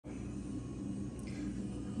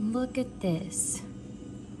Look at this.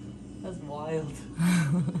 That's wild.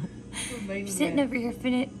 Sitting over here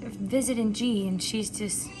visiting G, and she's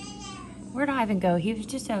just... Where'd Ivan go? He was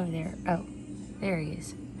just over there. Oh, there he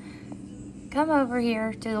is. Come over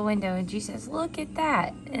here to the window, and G says, look at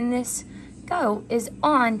that. And this goat is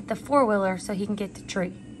on the four-wheeler so he can get the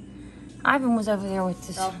tree. Ivan was over there with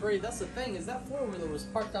this... Now, Bree, that's the thing, is that four-wheeler was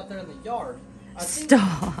parked out there in the yard. I think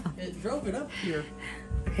Stop. It drove it up here.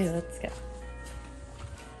 Okay, let's go.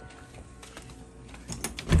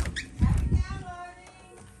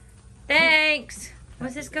 Thanks.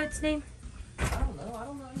 What's this goat's name? I don't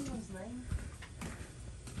know anyone's name.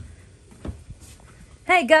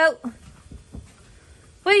 Hey, goat.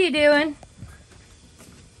 What are you doing?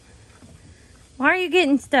 Why are you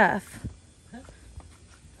getting stuff?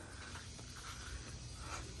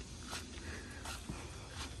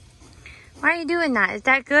 Why are you doing that? Is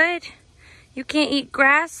that good? You can't eat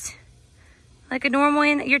grass like a normal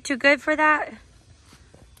animal? You're too good for that?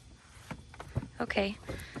 Okay.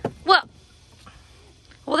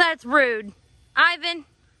 Well, that's rude. Ivan.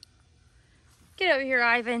 Get over here,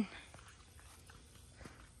 Ivan.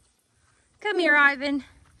 Come here, Ivan.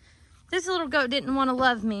 This little goat didn't want to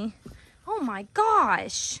love me. Oh my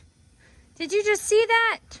gosh. Did you just see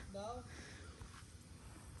that? No.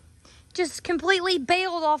 Just completely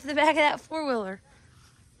bailed off the back of that four-wheeler.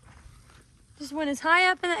 Just went as high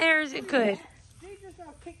up in the air as it could. She just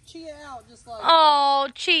gonna kick Chia out just like... Oh,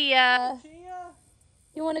 Chia. Chia?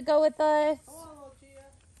 You want to go with us? Come on, little Chia.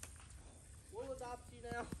 We'll adopt you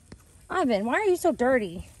now. Ivan, why are you so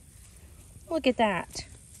dirty? Look at that.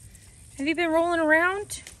 Have you been rolling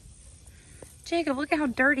around? Jacob, look at how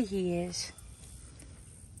dirty he is.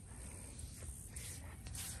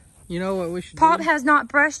 You know what we should Pop do? has not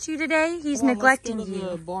brushed you today. He's neglecting let's go to you.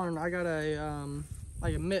 the barn. I got a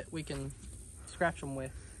like a mitt we can scratch them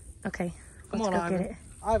with. Okay, Come let's on, go Ivan. get it.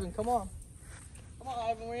 Ivan, come on. Come on,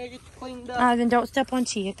 Ivan. We're gonna get you cleaned up. Ivan, don't step on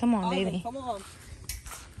Chia. Come on, Ivan, baby. come on.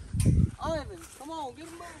 Ivan, come on. Get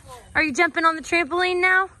him over. Are you jumping on the trampoline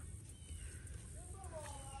now?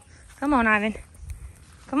 Come on, Ivan.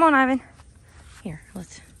 Come on, Ivan. Here,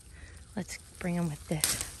 let's bring him with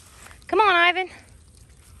this. Come on, Ivan.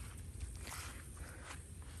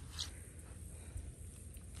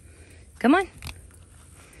 Come on.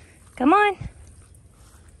 Come on.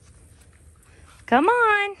 Come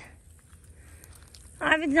on.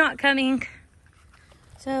 Ivan's not coming.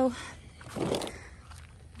 So,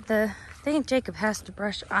 I think Jacob has to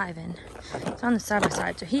brush Ivan. It's on the side by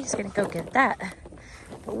side, so he's gonna go get that.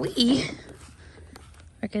 But we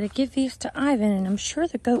are gonna give these to Ivan, and I'm sure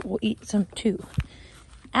the goat will eat some too.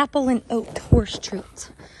 Apple and oat horse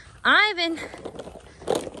treats. Ivan!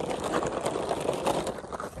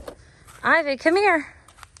 Ivan, come here.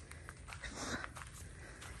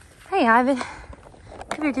 Hey, Ivan.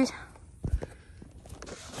 Come here, dude.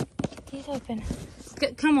 He's open.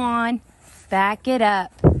 Come on. Back it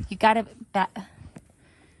up. You gotta back.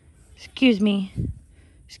 Excuse me.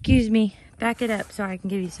 Excuse me. Back it up so I can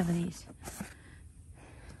give you some of these.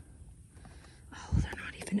 Oh, they're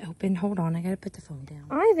not even open. Hold on. I gotta put the phone down.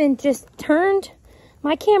 Ivan just turned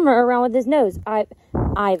my camera around with his nose.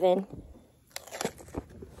 Ivan.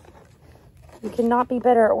 You cannot be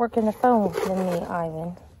better at working the phone than me,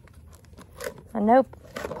 Ivan. I know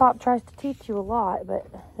Pop tries to teach you a lot, but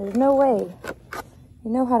there's no way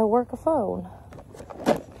you know how to work a phone.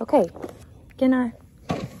 Okay, can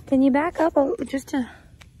you back up just to...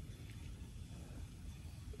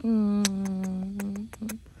 Want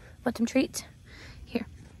some treats? Here.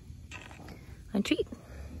 A treat.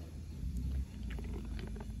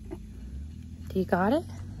 Do you got it?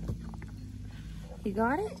 You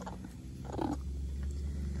got it?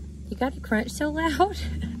 You got to crunch so loud.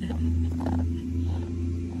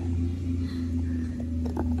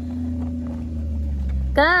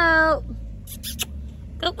 Go.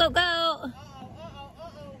 Go, go, go.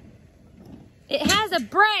 It has a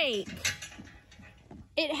brake.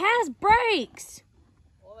 It has brakes.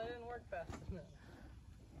 Well, they didn't work fast enough.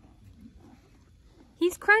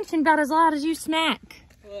 He's crunching about as loud as you smack.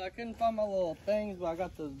 Well, I couldn't find my little things, but I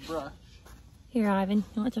got this brush. Here, Ivan,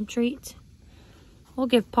 you want some treats? We'll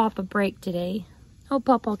give Pop a break today. Oh,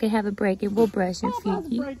 Pawpaw can have a break and we'll brush and Pop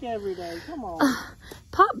feed you. break every day. Come on.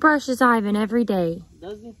 Pop brushes Ivan every day.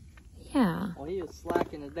 Does he? Yeah. Well, he is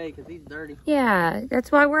slacking today because he's dirty. Yeah, that's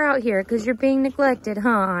why we're out here, because you're being neglected, huh,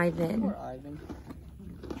 Ivan? Poor Ivan.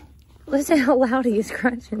 Listen how loud he is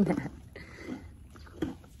crunching that.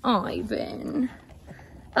 Ivan.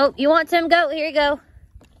 Oh, you want some goat? Here you go.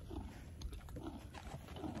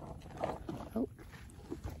 Oh.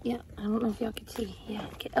 Yeah, I don't know if y'all can see. Yeah.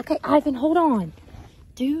 Okay, Ivan, hold on.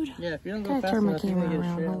 Dude. Yeah, if you don't I go gotta fast turn my enough, you're gonna camera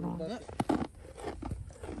get straight around. on Hold the on. bus.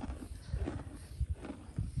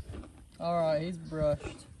 Alright, he's brushed.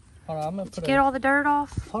 Hold on, I'm gonna put Get all the dirt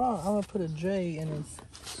off. Hold on, I'm gonna put a J in his.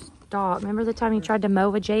 Stop. Remember the time you tried to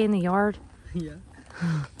mow a J in the yard? Yeah.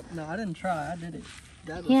 No, I didn't try. I did it.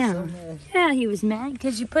 That was Yeah. so mad. Yeah, he was mad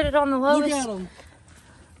because you put it on the lowest. Look at him.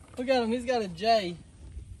 Look at him. He's got a J.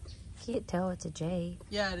 Can't tell it's a J.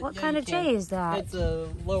 Yeah. What yeah, kind you of can. J is that? It's a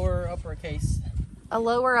lower uppercase. A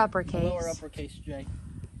lower uppercase. Lower uppercase J.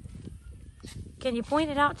 Can you point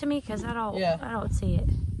it out to me? Because I don't. Yeah. I don't see it.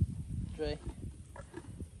 J.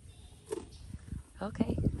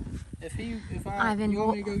 Okay. If Ivan, you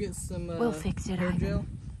want me to go get some we'll fix it, hair Ivan. gel?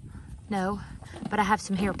 No, but I have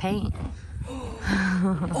some hair paint.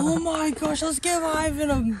 Oh my gosh, let's give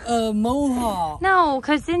Ivan a mohawk. No,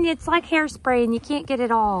 because then it's like hairspray and you can't get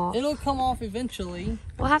it off. It'll come off eventually.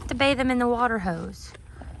 We'll have to bathe him in the water hose.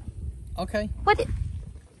 Okay. What?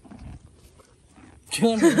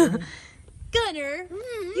 Gunner. Gunner,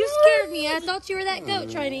 you scared me. I thought you were that goat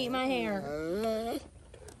trying to eat my hair.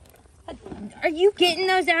 Are you getting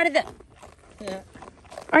those out of the... Yeah.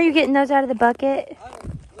 Are you getting those out of the bucket?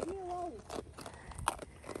 Ivan, leave me alone.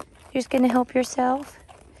 You're just going to help yourself?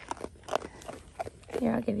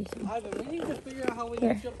 Here, I'll give you some. Ivan, we need to figure out how we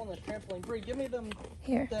Here. can jump on this trampoline. Bree, give me them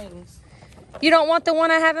Here. things. You don't want the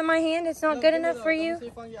one I have in my hand? It's not No, good give me enough those. for Let me you? see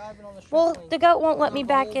if I can get Ivan on the Well, trampoline. the goat won't let me The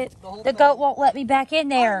back whole- it. the whole The thing. goat won't let me back in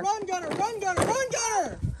there. Run, Gunner! Run, Gunner! Run,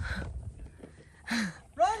 Gunner!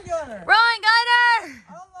 Run, Gunner! Run, Gunner! I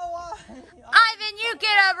don't know why. Ivan, you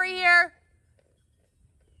get over here.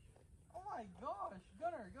 Oh my gosh,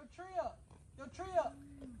 Gunner, go tree up. Go tree up.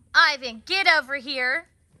 Ivan, get over here.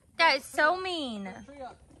 That is so mean. Go tree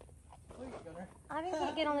up. Look at Gunner. Ivan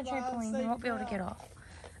can't get on the He's on trampoline. He safe won't be able to ground. get off.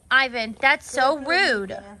 Ivan, that's so Go tree up, rude.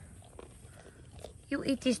 Gunner. You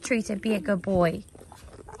eat these treats and be a good boy.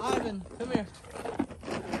 Ivan, come here.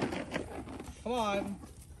 Come on, Ivan.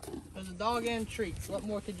 There's a dog and treats. What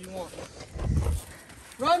more could you want?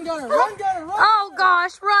 Run, Gunner! Run, Gunner! Run! Oh,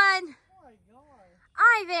 gosh, run. Oh my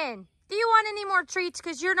God. Ivan, do you want any more treats?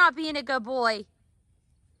 Because you're not being a good boy.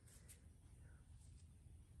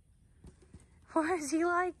 Why is he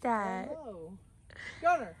like that? Oh,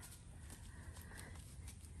 Gunner!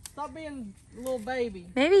 Stop being a little baby.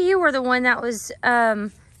 Maybe you were the one that was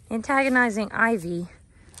antagonizing Ivy.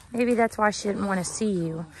 Maybe that's why she didn't want to see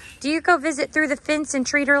you. Do you go visit through the fence and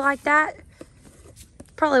treat her like that?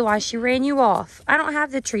 Probably why she ran you off. I don't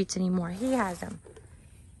have the treats anymore. He has them.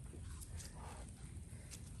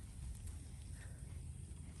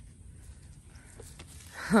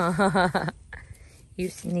 You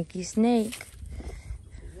sneaky snake.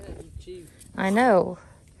 Yeah, you cheap. I know.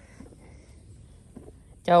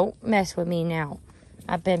 Don't mess with me now.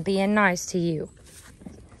 I've been being nice to you.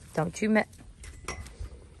 Don't you mess.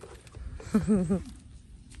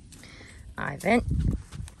 Ivan.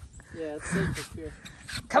 Yeah, it's safe up here.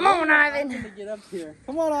 Come on, Ivan Ivan. to get up here.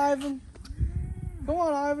 Come on, Ivan. Come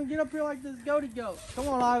on, Ivan. Get up here like this goaty goat. Come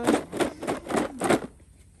on, Ivan.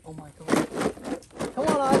 Oh my God. Come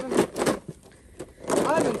on, Ivan.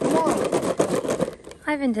 Ivan, come on.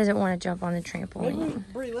 Ivan doesn't want to jump on the Maybe trampoline.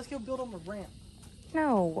 Bree, let's go build him a ramp.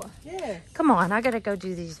 No. Yeah. Come on, I gotta go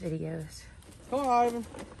do these videos. Come on, Ivan.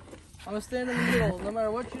 I'm gonna stand in the middle. No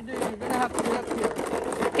matter what you do, you're gonna have to get up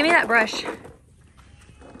here. Give me that brush.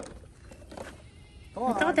 Come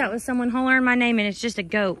on, I thought that was someone hollering my name and it's just a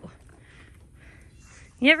goat.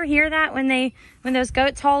 You ever hear that when those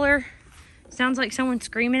goats holler? Sounds like someone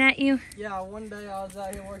screaming at you. Yeah, one day I was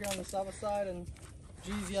out here working on the south side and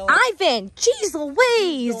G's yelling. Ivan! Jeez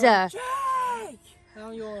Louise! Going, Jake! Now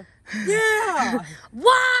I'm going, yeah!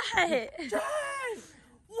 What? Jake!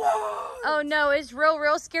 Whoa! Oh no, it's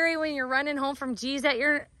real scary when you're running home from G's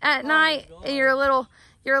at night God. and you're a little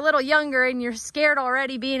younger and you're scared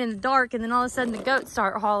already being in the dark, and then all of a sudden the goats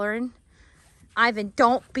start hollering. Ivan,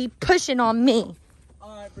 don't be pushing on me.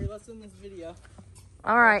 Alright, Bree, let's end this video.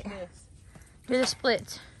 Alright, Watch this. do the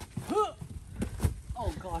splits.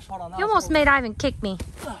 Oh gosh, hold on. You almost made Ivan kick me.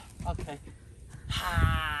 Okay.